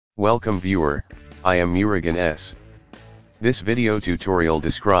Welcome viewer, I am Murugan S. This video tutorial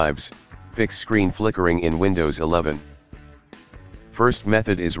describes, fix screen flickering in Windows 11. First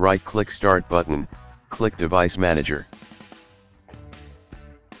method is right-click Start button, click Device Manager.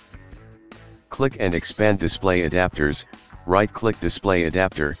 Click and expand Display Adapters, right-click Display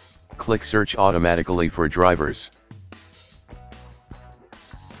Adapter, click Search automatically for drivers.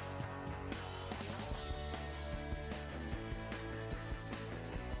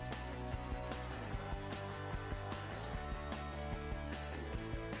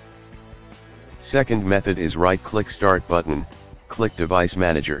 Second method is right-click Start button, click Device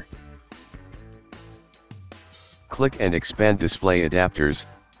Manager. Click and expand Display Adapters,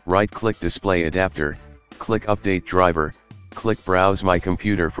 right-click Display Adapter, click Update Driver, click Browse My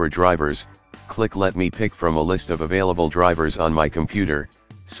Computer for drivers, click Let me pick from a list of available drivers on my computer,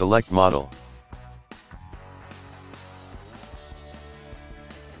 select Model.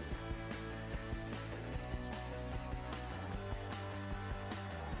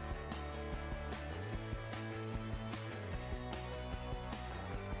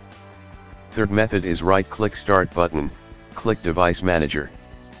 Third method is right-click Start button, click Device Manager.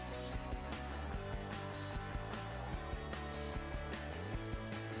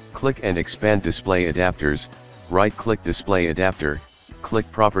 Click and expand Display Adapters, right-click Display Adapter, click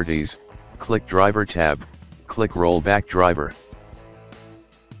Properties, click Driver tab, click Rollback Driver.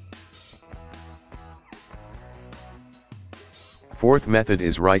 Fourth method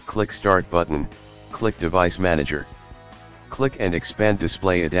is right-click Start button, click Device Manager. Click and expand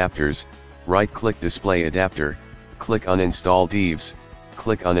Display Adapters, right-click Display Adapter, click Uninstall Devs,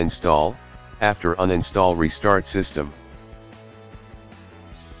 click Uninstall, after uninstall restart system.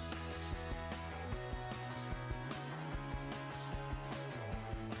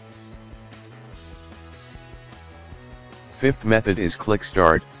 Fifth method is click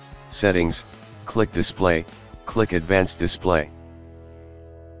Start, Settings, click Display, click Advanced Display.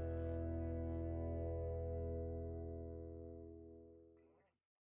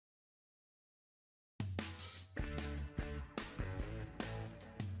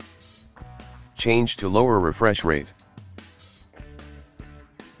 Change to lower refresh rate.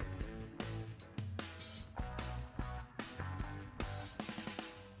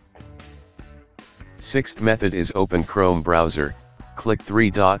 Sixth method is open Chrome browser, click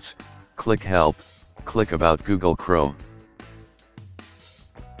three dots, click Help, click About Google Chrome.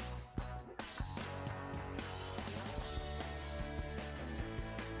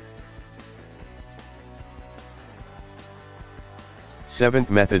 Seventh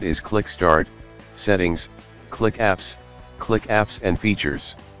method is click Start, Settings, click Apps and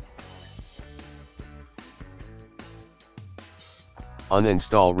Features.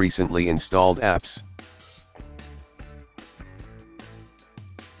 Uninstall recently installed apps.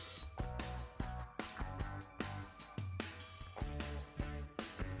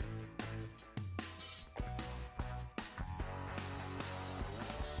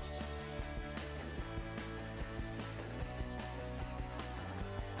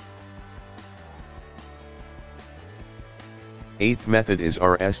 Eighth method is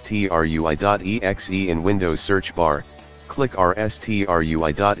rstrui.exe in Windows search bar, click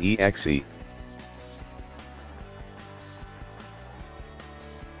rstrui.exe.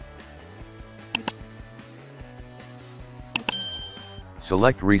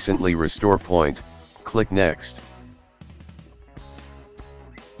 Select Recently Restore Point, click Next.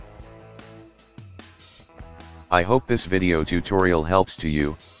 I hope this video tutorial helps to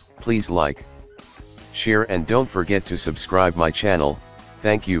you. Please like, share and don't forget to subscribe my channel.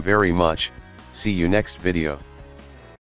 Thank you very much. See you next video.